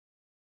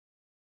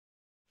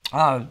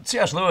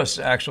C.S. Lewis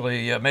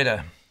actually made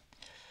a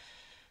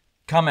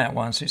comment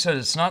once. He said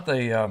it's not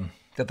that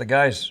the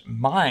guy's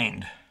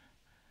mind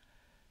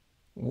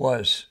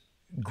was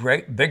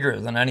bigger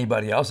than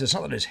anybody else. It's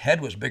not that his head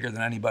was bigger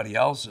than anybody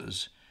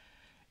else's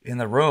in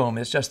the room.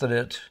 It's just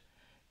that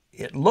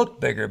it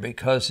looked bigger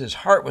because his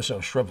heart was so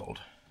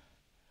shriveled.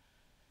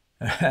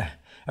 I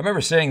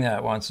remember saying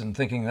that once and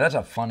thinking that's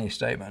a funny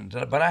statement.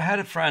 But I had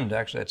a friend,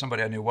 actually, I had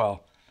somebody I knew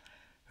well,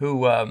 who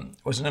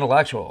was an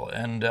intellectual,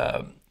 and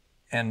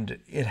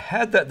it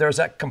had that there's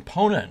that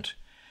component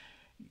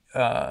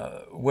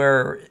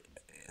where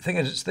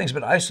things have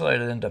been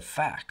isolated into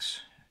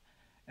facts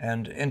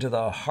and into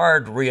the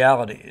hard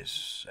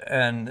realities.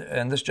 And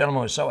this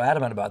gentleman was so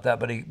adamant about that,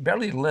 but he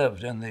barely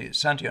lived in the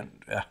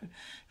sentient, if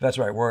that's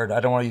the right word.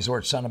 I don't want to use the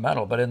word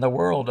sentimental, but in the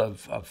world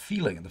of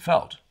feeling, the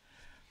felt.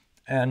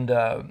 And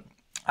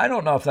I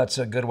don't know if that's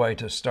a good way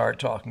to start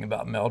talking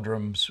about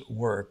Meldrum's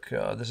work.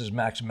 This is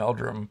Max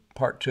Meldrum,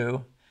 part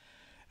 2.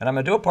 And I'm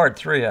going to do a part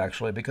 3,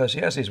 actually, because he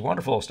has these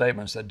wonderful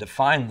statements that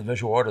define the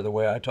visual order the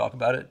way I talk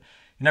about it.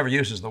 He never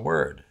uses the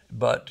word,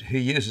 but he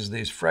uses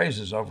these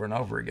phrases over and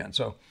over again.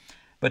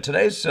 But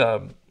today's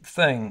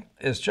thing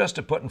is just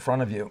to put in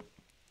front of you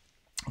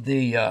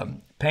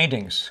the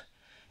paintings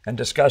and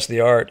discuss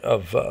the art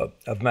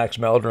of Max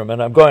Meldrum.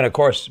 And I'm going, of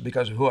course,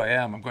 because of who I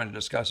am, I'm going to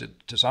discuss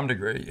it to some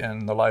degree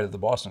in the light of the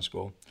Boston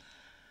School,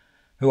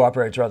 who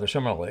operates rather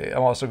similarly.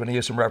 I'm also going to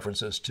use some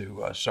references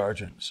to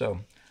Sargent.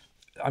 So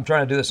I'm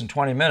trying to do this in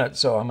 20 minutes,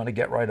 so I'm going to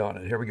get right on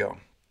it. Here we go.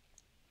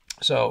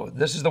 So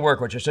this is the work.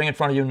 What you're seeing in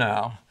front of you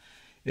now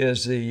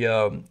is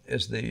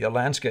the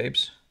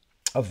landscapes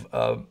of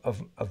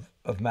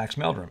Max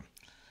Meldrum.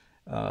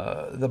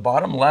 The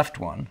bottom left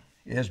one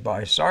is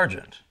by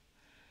Sargent.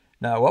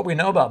 Now, what we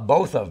know about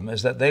both of them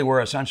is that they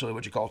were essentially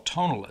what you call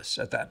tonalists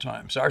at that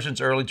time. Sargent's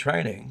early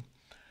training,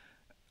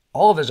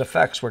 all of his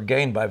effects were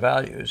gained by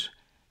values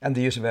and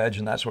the use of edge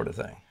and that sort of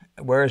thing.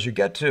 Whereas you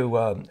get to,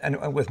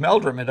 and with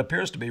Meldrum, it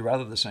appears to be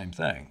rather the same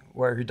thing,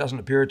 where he doesn't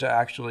appear to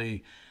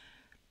actually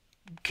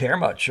care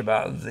much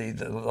about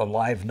the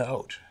live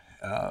note.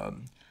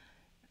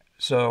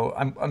 So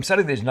I'm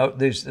setting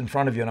these in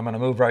front of you, and I'm going to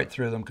move right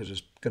through them because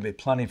there's going to be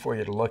plenty for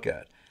you to look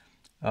at.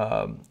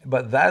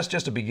 But that's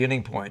just a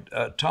beginning point.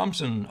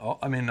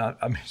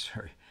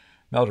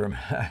 Meldrum,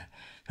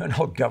 an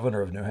old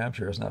governor of New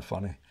Hampshire, isn't that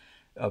funny?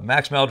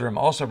 Max Meldrum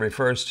also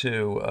refers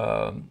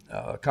to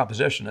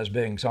composition as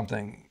being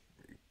something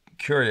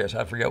curious.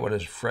 I forget what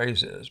his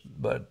phrase is,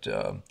 but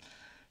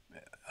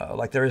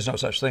like there is no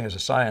such thing as a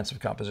science of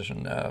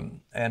composition.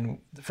 And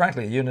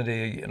frankly,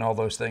 unity and all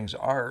those things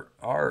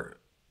are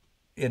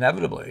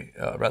inevitably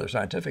rather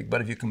scientific.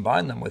 But if you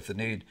combine them with the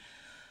need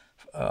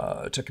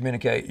to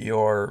communicate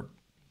your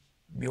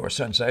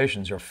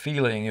sensations, your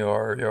feeling,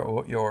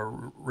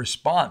 your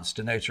response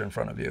to nature in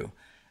front of you,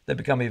 they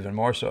become even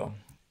more so.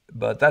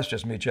 But that's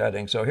just me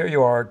chatting. So here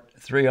you are.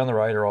 3 on the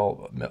right are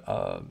all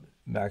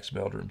Max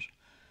Meldrum's.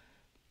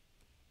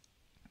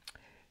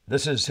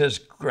 This is his,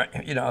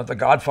 the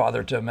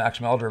godfather to Max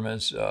Meldrum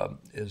is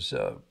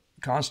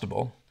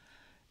Constable.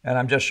 And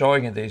I'm just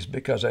showing you these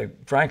because I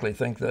frankly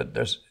think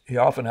that he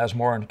often has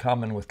more in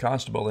common with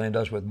Constable than he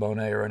does with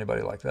Monet or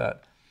anybody like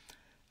that.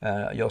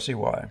 You'll see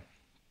why.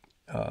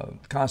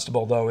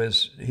 Constable, though,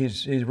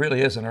 he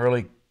really is an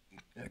early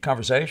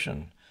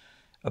conversation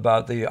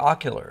about the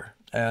ocular.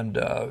 And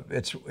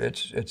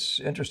it's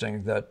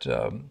interesting that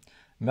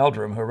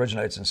Meldrum, who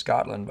originates in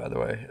Scotland, by the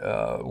way,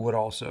 would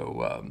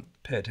also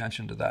pay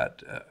attention to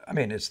that.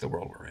 It's the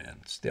world we're in.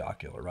 It's the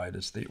ocular, right?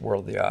 It's the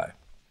world of the eye.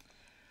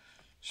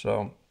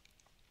 So,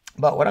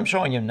 but what I'm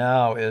showing you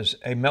now is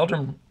a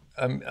Meldrum.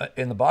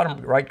 In the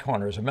bottom right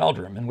corner is a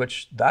Meldrum, in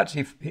which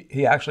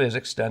he actually is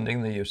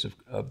extending the use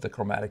of the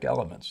chromatic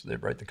elements, the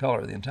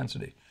color, the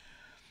intensity.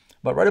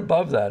 But right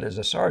above that is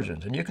a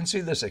Sargent, and you can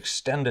see this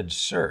extended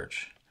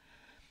search.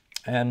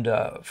 And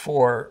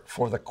for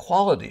the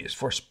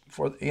qualities,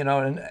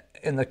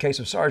 in the case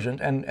of Sargent,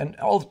 and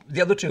all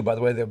the other two, by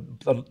the way,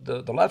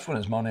 the left one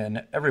is Monet,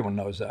 and everyone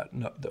knows that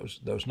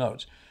those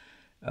notes.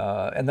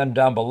 And then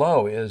down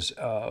below is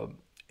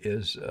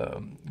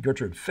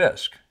Gertrude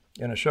Fisk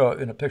in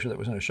a picture that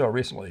was in a show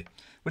recently,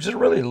 which is a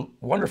really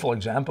wonderful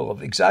example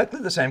of exactly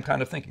the same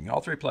kind of thinking.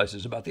 All 3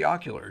 places about the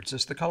ocular. It's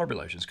just the color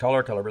relations,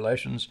 color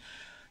relations,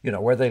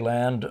 where they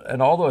land,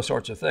 and all those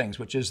sorts of things,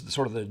 which is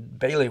sort of the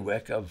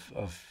bailiwick of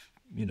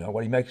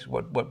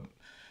what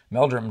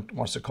Meldrum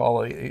wants to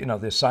call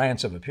the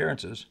science of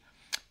appearances.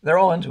 They're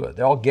all into it.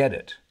 They all get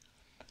it.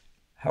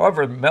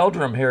 However,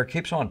 Meldrum here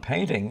keeps on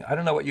painting. I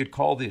don't know what you'd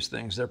call these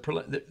things.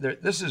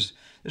 This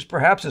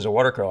perhaps is a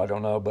watercolor. I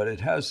don't know, but it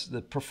has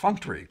the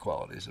perfunctory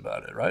qualities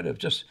about it, right? Of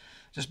just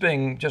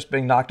being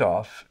knocked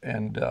off,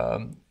 and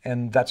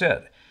that's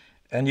it.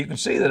 And you can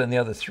see that in the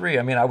other 3.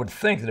 I would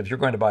think that if you're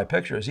going to buy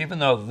pictures, even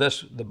though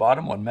the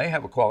bottom one may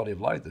have a quality of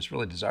light that's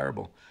really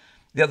desirable,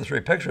 the other 3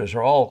 pictures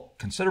are all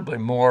considerably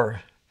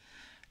more.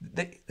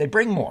 They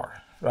bring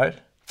more, right?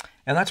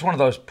 And that's one of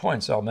those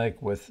points I'll make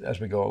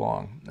as we go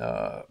along.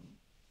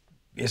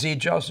 Is he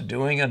just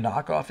doing a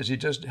knockoff? Is he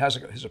just has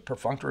a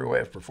perfunctory way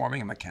of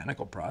performing a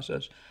mechanical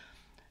process?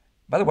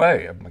 By the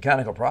way, a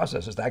mechanical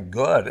process is that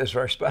good. It's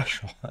very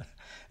special.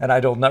 And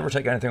I'll never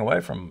take anything away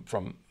from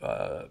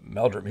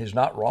Meldrum. He's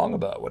not wrong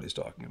about what he's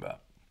talking about.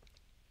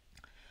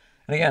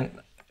 And again,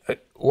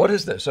 what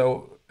is this?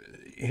 So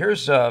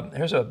here's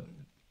the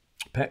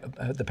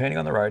painting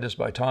on the right is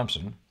by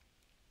Thompson.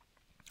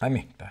 I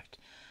mean,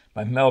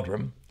 by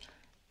Meldrum.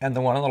 And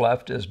the one on the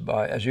left is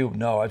by, as you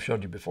know, I've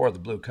showed you before, the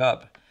Blue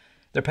Cup.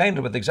 They're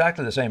painted with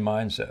exactly the same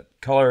mindset.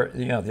 Color,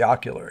 the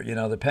ocular,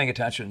 they're paying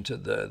attention to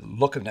the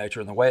look of nature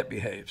and the way it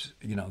behaves,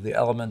 the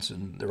elements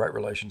and the right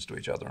relations to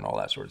each other and all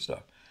that sort of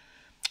stuff.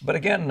 But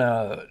again,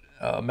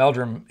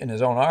 Meldrum, in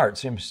his own art,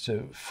 seems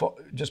to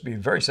just be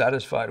very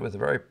satisfied with a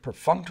very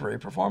perfunctory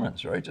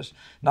performance, right? Just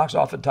knocks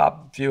off the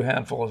top few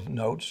handful of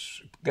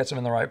notes, gets them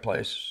in the right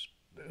place,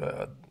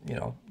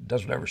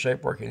 does whatever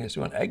shape work he needs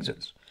to, and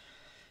exits.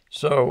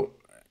 So,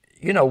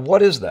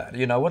 what is that?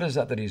 What is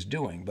that he's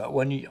doing? But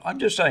I'm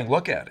just saying,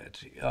 look at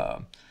it.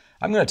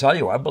 I'm going to tell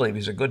you, I believe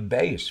he's a good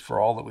base for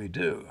all that we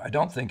do. I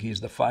don't think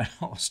he's the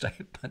final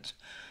statement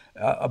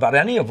about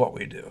any of what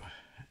we do.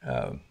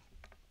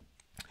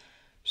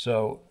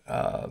 So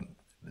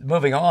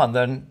moving on,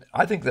 then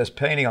I think this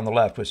painting on the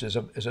left, which is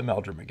a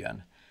Meldrum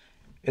again,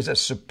 is a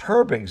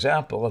superb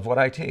example of what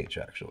I teach,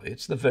 actually.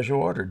 It's the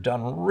visual order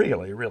done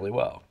really, really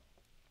well.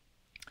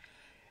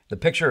 The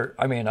picture,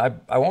 I mean,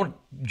 I won't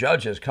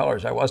judge his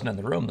colors. I wasn't in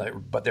the room,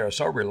 but they're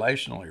so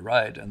relationally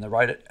right, and the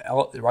right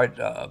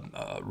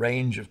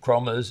range of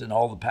chromas and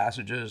all the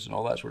passages and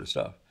all that sort of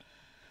stuff.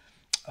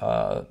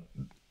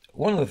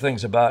 One of the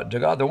things about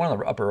Degas, the one on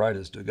the upper right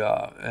is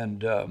Degas,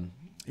 and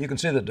you can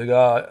see that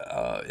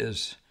Degas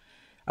is,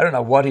 I don't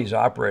know what he's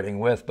operating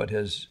with, but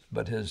his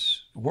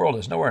world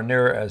is nowhere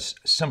near as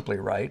simply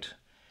right.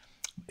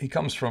 He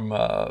comes from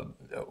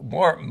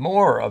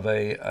more of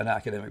an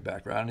academic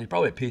background. He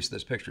probably pieced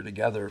this picture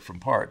together from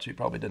parts. He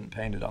probably didn't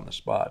paint it on the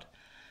spot.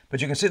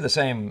 But you can see the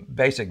same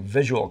basic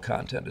visual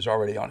content is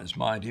already on his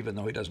mind, even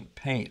though he doesn't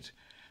paint,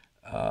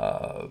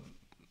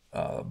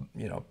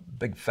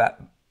 big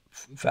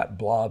fat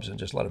blobs and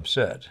just let them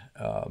sit.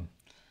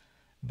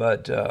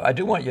 But I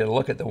do want you to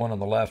look at the one on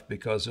the left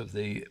because of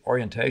the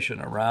orientation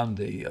around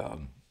the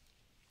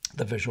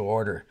visual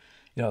order.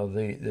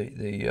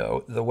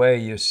 The way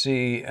you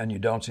see and you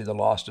don't see the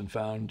lost and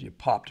found, you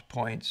popped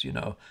points,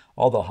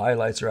 all the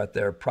highlights are at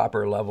their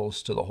proper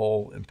levels to the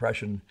whole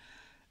impression,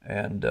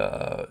 and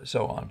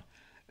so on.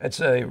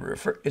 It's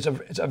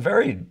a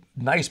very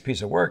nice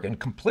piece of work and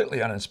completely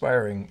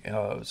uninspiring.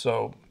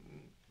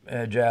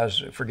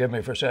 Jazz, forgive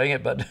me for saying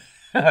it, but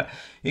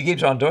he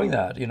keeps on doing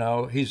that.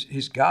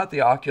 He's got the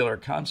ocular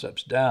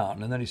concepts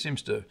down, and then he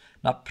seems to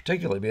not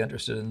particularly be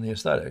interested in the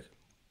aesthetic,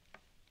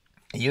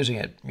 using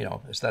it,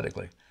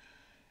 aesthetically.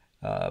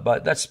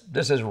 But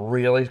this is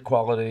really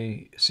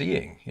quality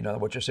seeing,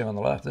 what you're seeing on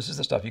the left. This is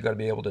the stuff you got to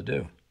be able to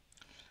do.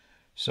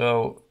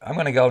 So I'm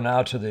going to go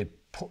now to the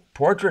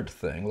portrait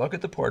thing. Look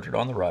at the portrait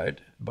on the right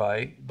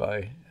by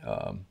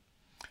I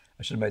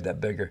should have made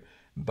that bigger,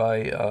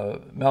 by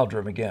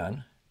Meldrum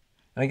again.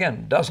 And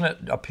again, doesn't it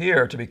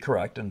appear to be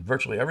correct in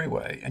virtually every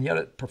way, and yet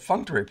a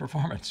perfunctory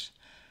performance,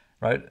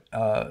 right?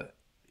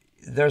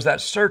 There's that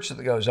search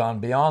that goes on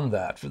beyond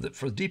that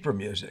for deeper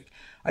music.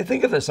 I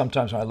think of this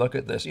sometimes when I look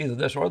at this, either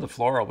this or the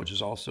floral, which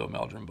is also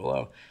Meldrum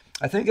below.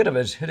 I think of it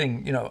as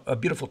hitting, a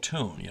beautiful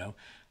tune,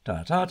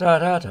 da da da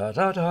da da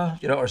da da,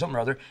 or something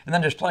or other, and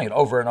then just playing it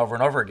over and over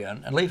and over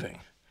again and leaving.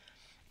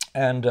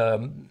 And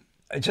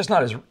it's just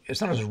not as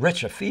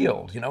rich a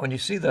field, When you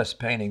see this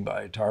painting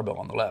by Tarbell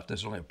on the left,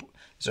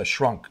 it's a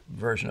shrunk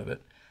version of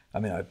it. I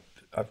mean,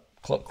 I've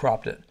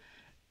cropped it.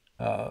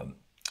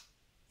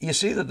 You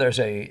see that there's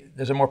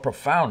a more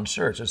profound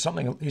search. There's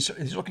something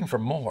he's looking for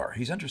more.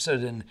 He's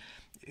interested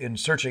in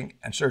searching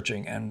and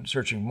searching and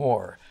searching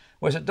more.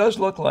 Whereas it does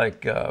look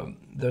like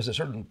there's a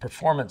certain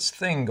performance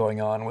thing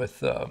going on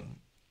with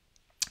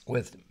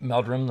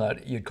Meldrum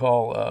that you'd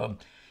call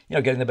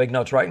getting the big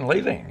notes right and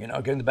leaving.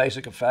 Getting the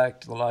basic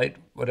effect, the light,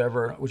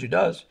 whatever, which he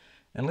does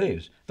and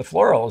leaves. The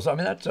florals, I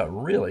mean, that's a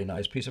really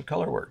nice piece of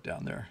color work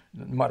down there.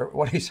 No matter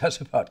what he says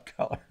about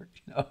color,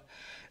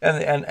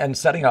 And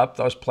setting up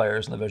those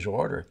players in the visual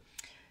order.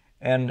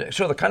 And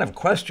so the kind of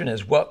question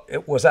is,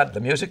 was that the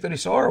music that he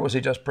saw, or was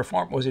he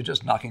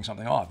just knocking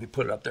something off? He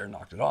put it up there and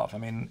knocked it off. I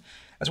mean,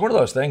 it's one of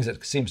those things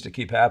that seems to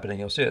keep happening.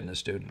 You'll see it in the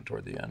student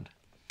toward the end.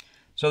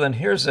 So then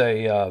here's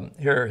a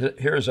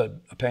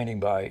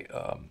painting by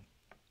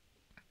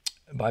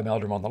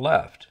Meldrum on the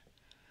left.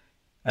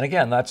 And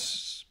again,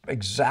 that's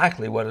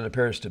exactly what it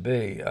appears to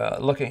be,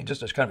 looking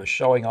just as kind of a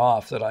showing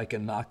off that I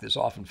can knock this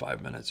off in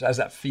 5 minutes, has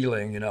that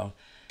feeling, And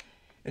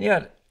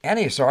yet,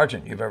 any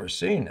sergeant you've ever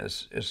seen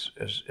is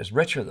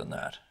richer than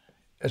that.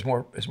 Is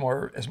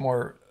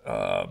more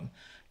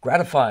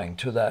gratifying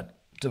to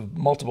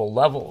multiple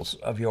levels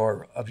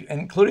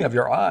including of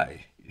your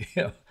eye.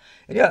 And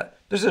yeah,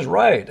 this is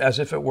right, as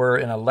if it were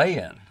in a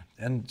lay-in.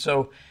 And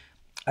so,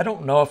 I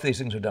don't know if these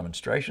things are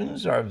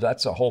demonstrations or if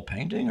that's a whole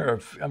painting, or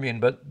if, I mean,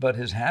 but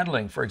his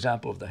handling, for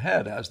example, of the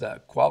head has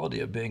that quality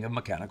of being a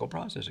mechanical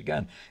process.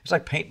 Again, it's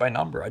like paint by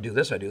number. I do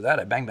this, I do that,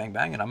 I bang, bang,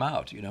 bang, and I'm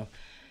out, you know.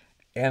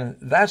 And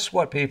that's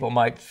what people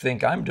might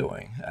think I'm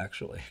doing,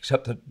 actually,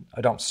 except that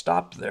I don't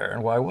stop there,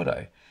 and why would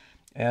I?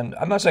 And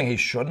I'm not saying he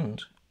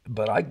shouldn't,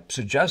 but I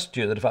suggest to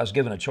you that if I was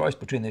given a choice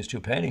between these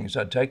two paintings,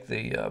 I'd take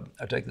the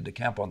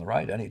decamp on the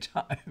right any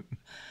time,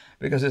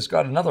 because it's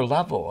got another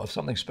level of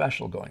something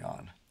special going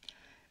on.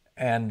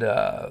 And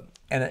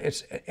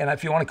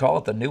if you want to call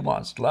it the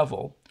nuanced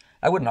level,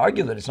 I wouldn't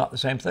argue that it's not the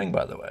same thing,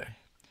 by the way.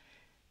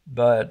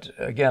 But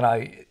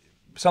again,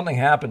 something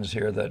happens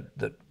here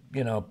that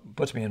you know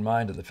puts me in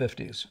mind of the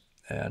 '50s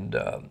and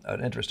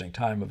an interesting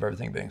time of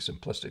everything being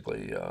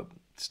simplistically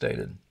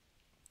stated.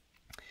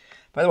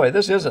 By the way,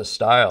 this is a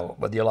style,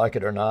 whether you like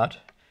it or not.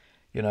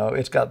 You know,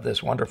 it's got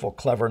this wonderful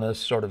cleverness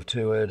sort of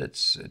to it.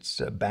 It's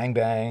bang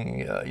bang.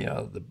 You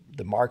know,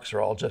 the marks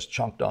are all just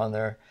chunked on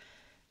there.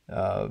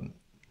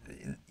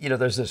 You know,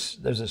 there's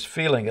this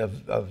feeling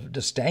of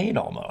disdain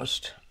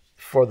almost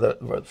for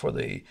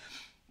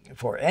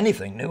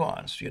anything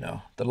nuanced. You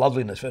know, the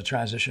loveliness of a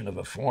transition of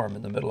a form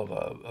in the middle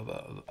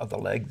of the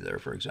leg there,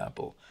 for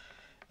example.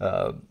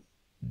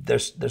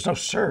 There's no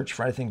search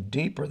for anything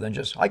deeper than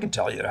just, I can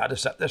tell you how to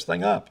set this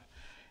thing up.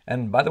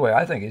 And by the way,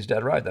 I think he's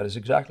dead right. That is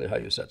exactly how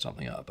you set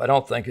something up. I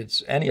don't think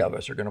any of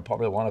us are going to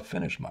probably want to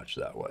finish much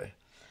that way.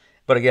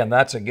 But again,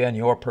 that's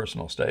your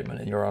personal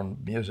statement in your own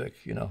music,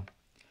 you know.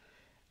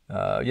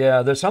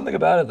 Yeah, there's something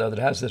about it, though, that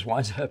has this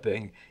winds up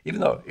being,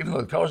 even though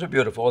the colors are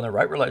beautiful and they're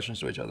right relations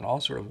to each other in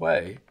all sort of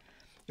way,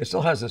 it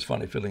still has this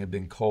funny feeling of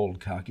being cold,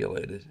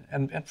 calculated,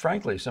 and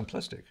frankly,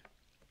 simplistic.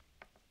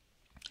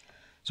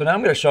 So now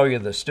I'm going to show you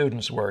the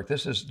student's work.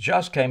 This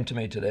just came to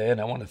me today,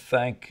 and I want to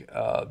thank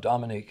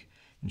Dominique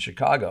in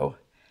Chicago,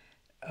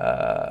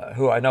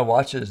 who I know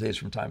watches these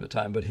from time to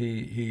time, but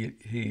he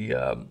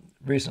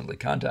recently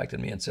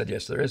contacted me and said,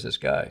 yes, there is this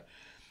guy.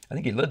 I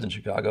think he lived in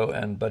Chicago,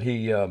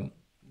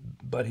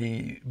 but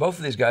both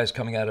of these guys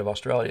coming out of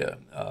Australia,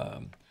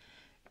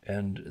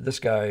 and this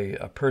guy,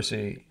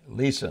 Percy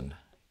Leeson,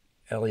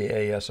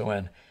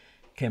 Leason,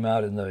 came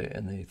out in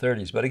the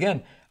 30s. But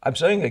again, I'm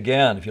saying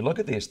again, if you look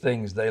at these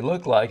things, they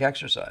look like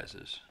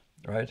exercises,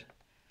 right?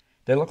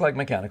 They look like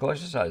mechanical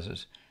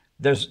exercises.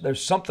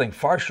 There's something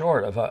far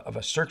short of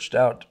a searched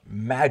out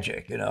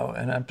magic, you know,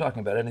 and I'm talking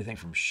about anything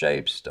from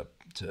shapes to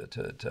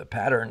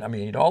pattern. I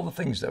mean, you know, all the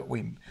things that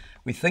we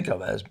think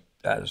of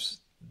as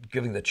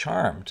giving the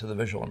charm to the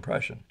visual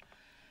impression.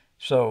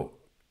 So,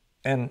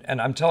 and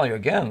I'm telling you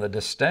again, the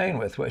disdain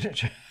with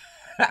which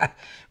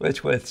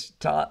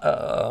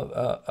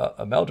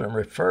Meldrum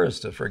refers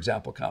to, for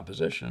example,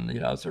 composition, you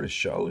know, it sort of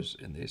shows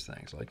in these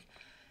things. Like,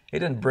 he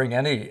didn't bring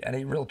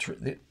any real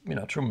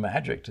true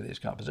magic to these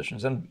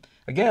compositions. And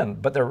again,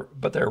 but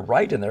they're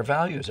right in their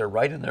values. They're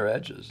right in their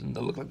edges, and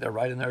they look like they're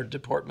right in their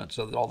deportment.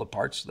 So that all the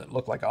parts that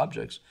look like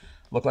objects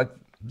look like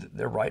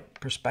they're right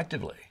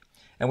perspectively.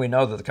 And we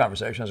know that the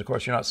conversation is, of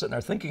course, you're not sitting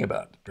there thinking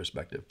about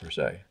perspective per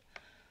se.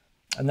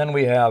 And then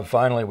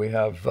finally we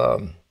have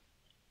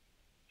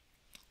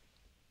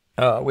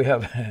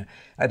I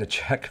had to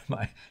check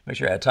make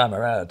sure I had time. I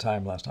ran out of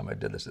time last time I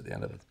did this at the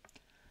end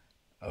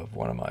of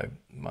one of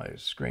my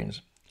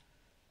screens.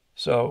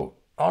 So,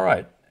 all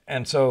right.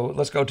 And so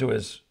let's go to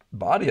his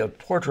body of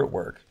portrait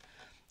work.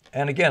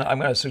 And again, I'm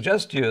going to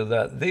suggest to you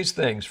that these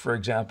things, for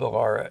example,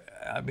 are,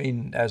 I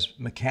mean, as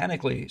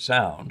mechanically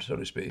sound, so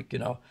to speak, you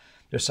know,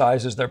 their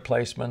sizes, their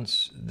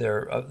placements,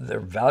 their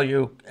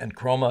value and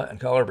chroma and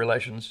color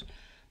relations,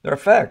 their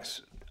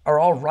effects are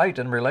all right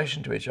in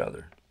relation to each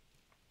other.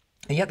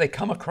 And yet they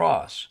come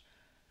across,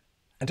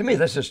 and to me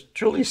this is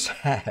truly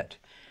sad,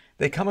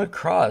 they come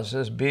across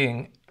as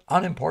being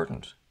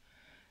unimportant.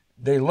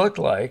 They look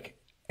like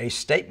a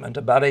statement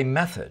about a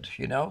method,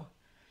 you know?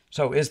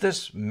 So is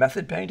this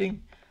method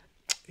painting?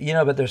 You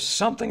know, but there's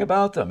something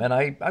about them. And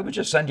I would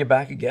just send you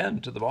back again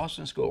to the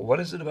Boston School. What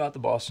is it about the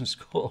Boston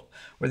School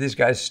where these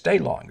guys stay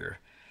longer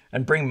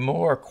and bring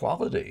more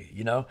quality,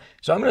 you know?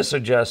 So I'm going to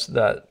suggest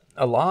that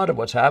a lot of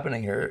what's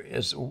happening here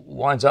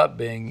winds up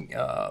being,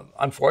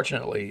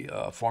 unfortunately,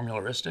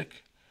 formularistic.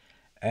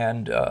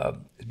 And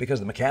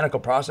because the mechanical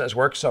process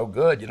works so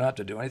good, you don't have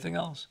to do anything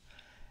else.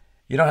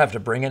 You don't have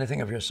to bring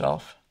anything of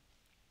yourself.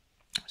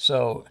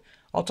 So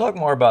I'll talk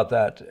more about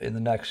that in the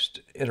next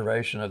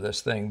iteration of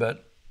this thing.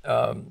 But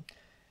one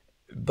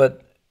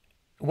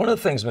of the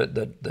things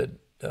that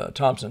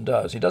Thompson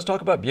does, he does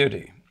talk about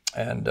beauty.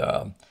 And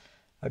I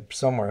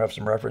somewhere have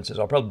some references.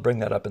 I'll probably bring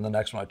that up in the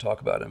next one I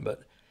talk about him,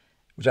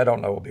 which I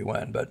don't know will be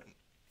when.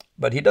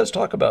 But he does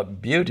talk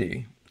about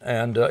beauty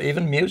and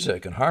even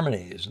music and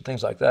harmonies and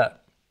things like that.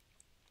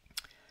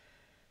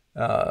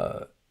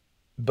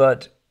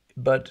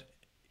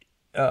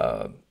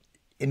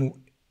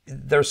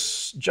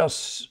 There's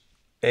just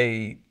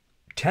a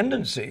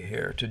tendency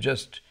here to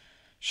just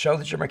show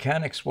that your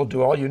mechanics will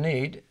do all you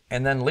need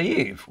and then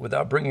leave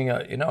without bringing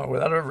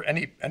without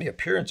any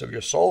appearance of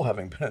your soul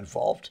having been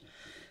involved.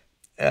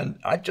 And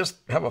I just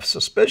have a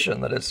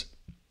suspicion that it's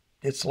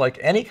it's like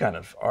any kind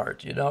of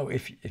art, you know.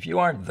 If you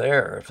aren't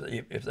there,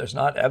 if there's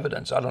not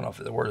evidence, I don't know if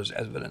the word is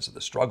evidence of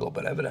the struggle,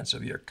 but evidence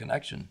of your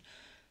connection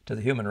to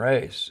the human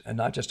race and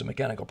not just a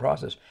mechanical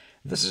process.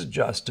 This is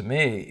just to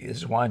me,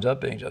 this winds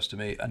up being just to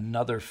me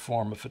another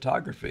form of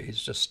photography.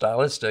 It's just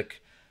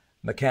stylistic,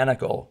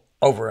 mechanical,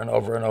 over and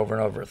over and over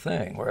and over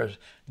thing. Whereas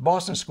the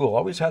Boston School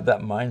always had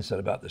that mindset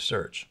about the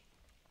search.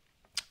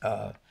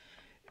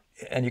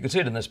 And you can see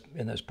it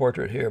in this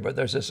portrait here, but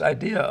there's this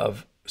idea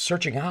of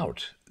searching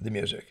out the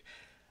music,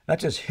 not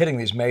just hitting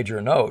these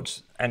major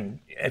notes. And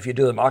if you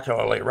do them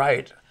ocularly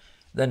right,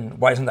 then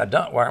why isn't that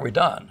done? Why aren't we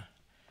done?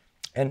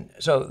 And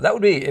so that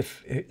would be,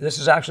 if this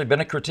has actually been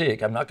a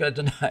critique, I'm not going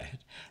to deny it,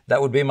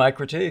 that would be my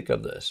critique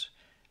of this.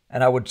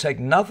 And I would take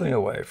nothing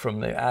away from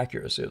the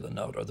accuracy of the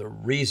note or the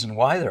reason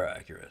why they're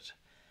accurate,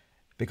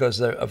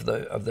 because of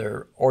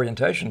their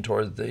orientation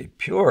toward the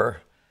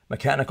pure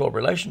mechanical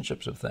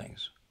relationships of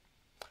things.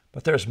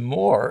 But there's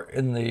more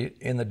in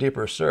the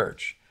deeper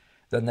search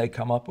than they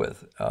come up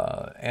with.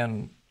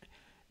 And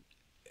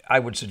I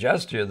would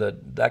suggest to you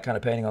that kind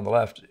of painting on the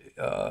left,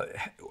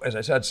 as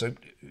I said,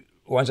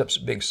 winds up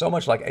being so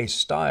much like a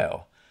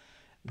style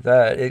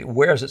that it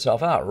wears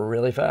itself out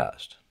really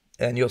fast.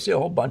 And you'll see a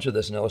whole bunch of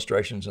this in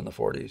illustrations in the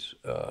 40s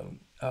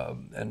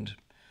and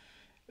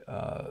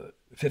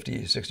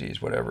 50s,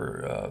 60s,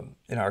 whatever,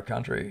 in our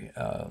country.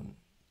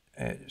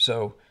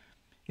 So,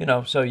 you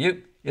know,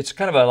 it's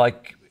kind of a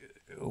like,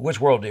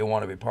 which world do you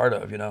want to be part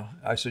of? You know,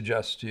 I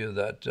suggest to you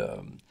that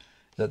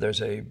that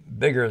there's a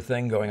bigger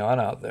thing going on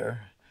out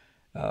there.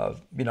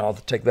 You know, I'll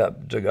take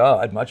that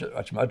Degas.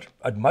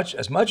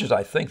 As much as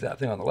I think that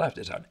thing on the left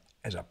is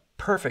a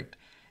perfect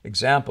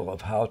example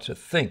of how to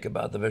think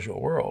about the visual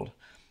world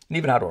and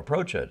even how to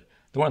approach it,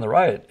 the one on the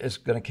right is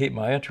going to keep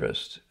my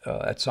interest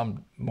at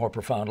some more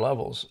profound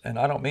levels. And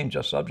I don't mean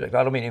just subject.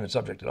 I don't mean even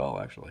subject at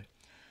all, actually,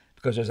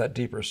 because there's that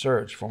deeper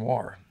search for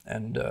more.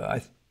 And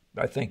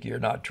I think you're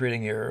not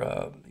treating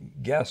your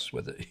guests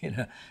with, you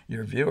know,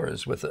 your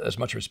viewers with as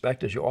much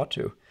respect as you ought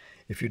to,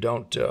 if you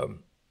don't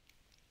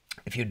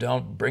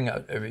bring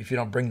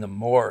them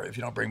more, if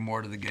you don't bring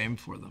more to the game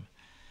for them.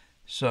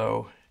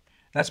 So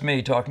that's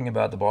me talking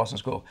about the Boston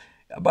School.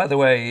 By the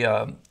way,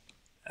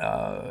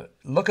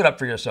 look it up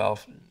for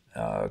yourself.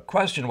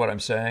 Question what I'm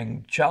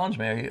saying. Challenge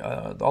me.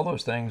 All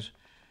those things.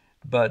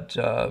 But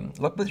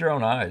look with your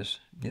own eyes.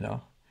 You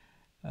know.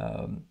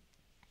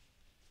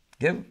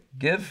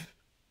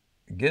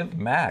 Give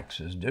Max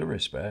his due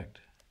respect.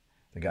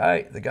 The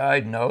guy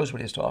knows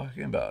what he's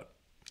talking about.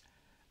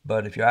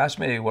 But if you ask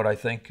me what I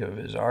think of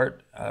his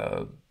art,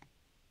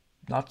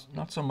 not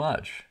so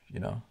much, you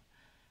know.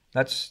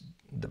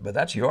 But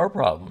that's your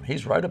problem.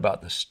 He's right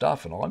about the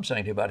stuff, and all I'm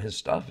saying to you about his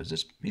stuff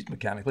is he's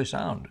mechanically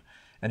sound.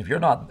 And if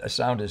you're not as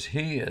sound as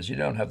he is, you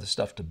don't have the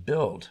stuff to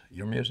build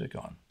your music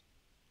on.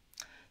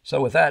 So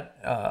with that,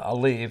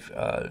 I'll leave.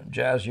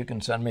 Jazz, you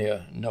can send me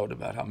a note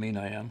about how mean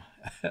I am.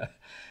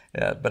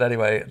 Yeah, but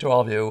anyway, to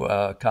all of you,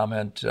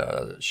 comment,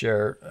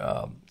 share,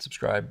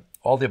 subscribe,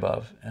 all the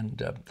above,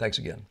 and thanks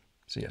again.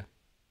 See ya.